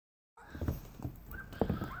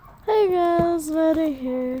Hey guys, Maddie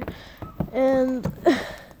here, and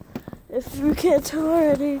if you can't tell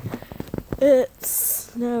already, it's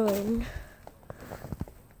snowing,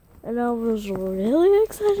 and I was really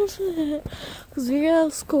excited for that, because we get out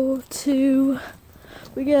of school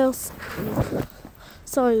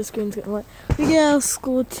sorry the screen's getting wet, we get out of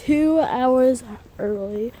school 2 hours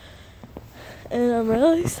early, and I'm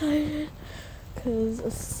really excited,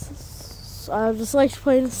 because I just like to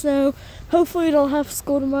play in the snow. Hopefully we don't have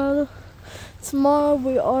school tomorrow. Tomorrow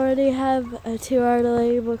we already have a 2-hour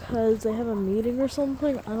delay because they have a meeting or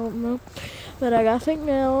something. I don't know. But I got fake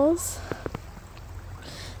nails.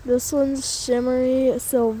 This one's shimmery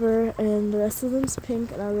silver and the rest of them's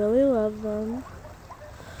pink, and I really love them.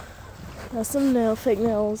 Got some fake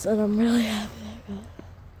nails, and I'm really happy I got it.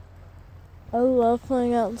 I love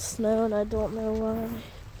playing out in snow, and I don't know why.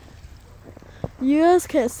 You guys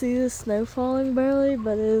can't see the snow falling barely,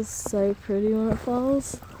 but it is so pretty when it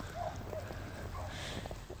falls.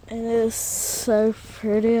 And it is so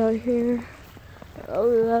pretty out here. I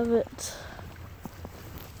love it.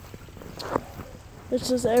 It's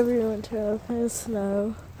just every winter I play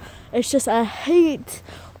snow. It's just I hate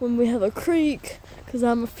when we have a creek because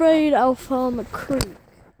I'm afraid I'll fall in the creek.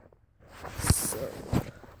 So,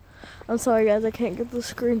 I'm sorry guys, I can't get the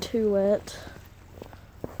screen too wet.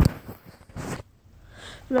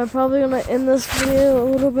 And I'm probably going to end this video a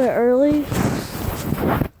little bit early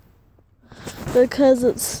because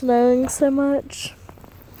it's snowing so much.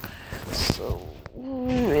 So,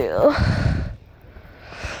 yeah.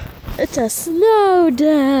 It's a snow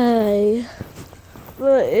day.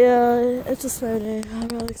 But yeah, it's a snow day. I'm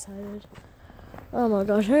really excited. Oh my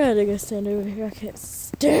gosh, I gotta go stand over here. I can't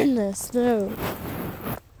stand this snow.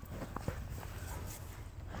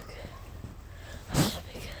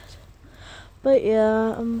 But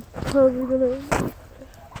yeah, I'm probably gonna.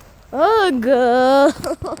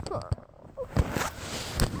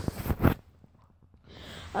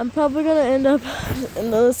 I'm probably gonna end up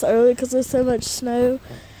in this early because there's so much snow.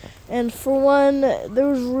 And for one, there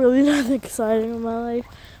was really nothing exciting in my life.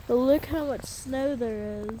 But look how much snow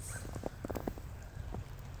there is.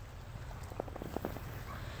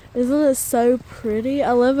 Isn't it so pretty?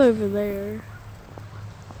 I live over there.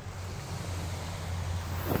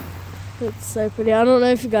 It's so pretty. I don't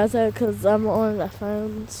know if you guys have it because I'm on my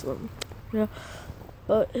phone. So, yeah.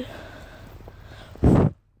 But it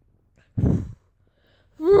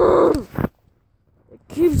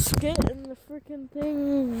keeps getting the freaking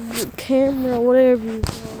thing, the camera, whatever you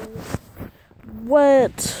call it,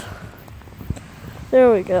 wet.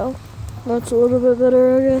 There we go. That's a little bit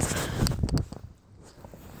better, I guess.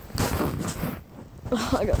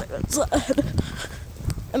 Oh, I gotta go outside.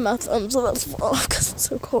 And my thumbs are about to fall off because it's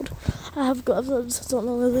so cold. I have gloves, I just don't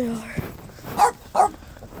know where they are.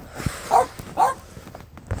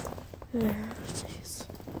 There, jeez.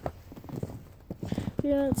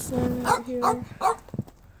 Yeah, it's snowing out here.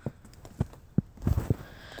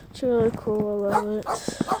 It's really cool, I love it.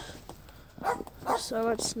 So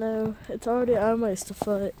much snow. It's already almost a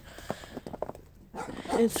foot.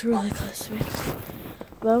 It's really close to me.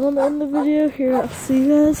 But I'm gonna end the video here. I'll see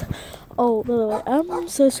you guys. Oh, by the way, I'm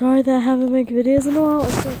so sorry that I haven't made videos in a while.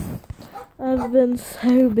 It's just I've been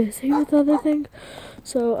so busy with other things.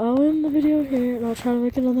 So I'll end the video here and I'll try to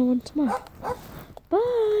make another one tomorrow.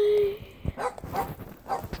 Bye!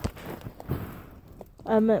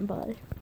 I meant bye.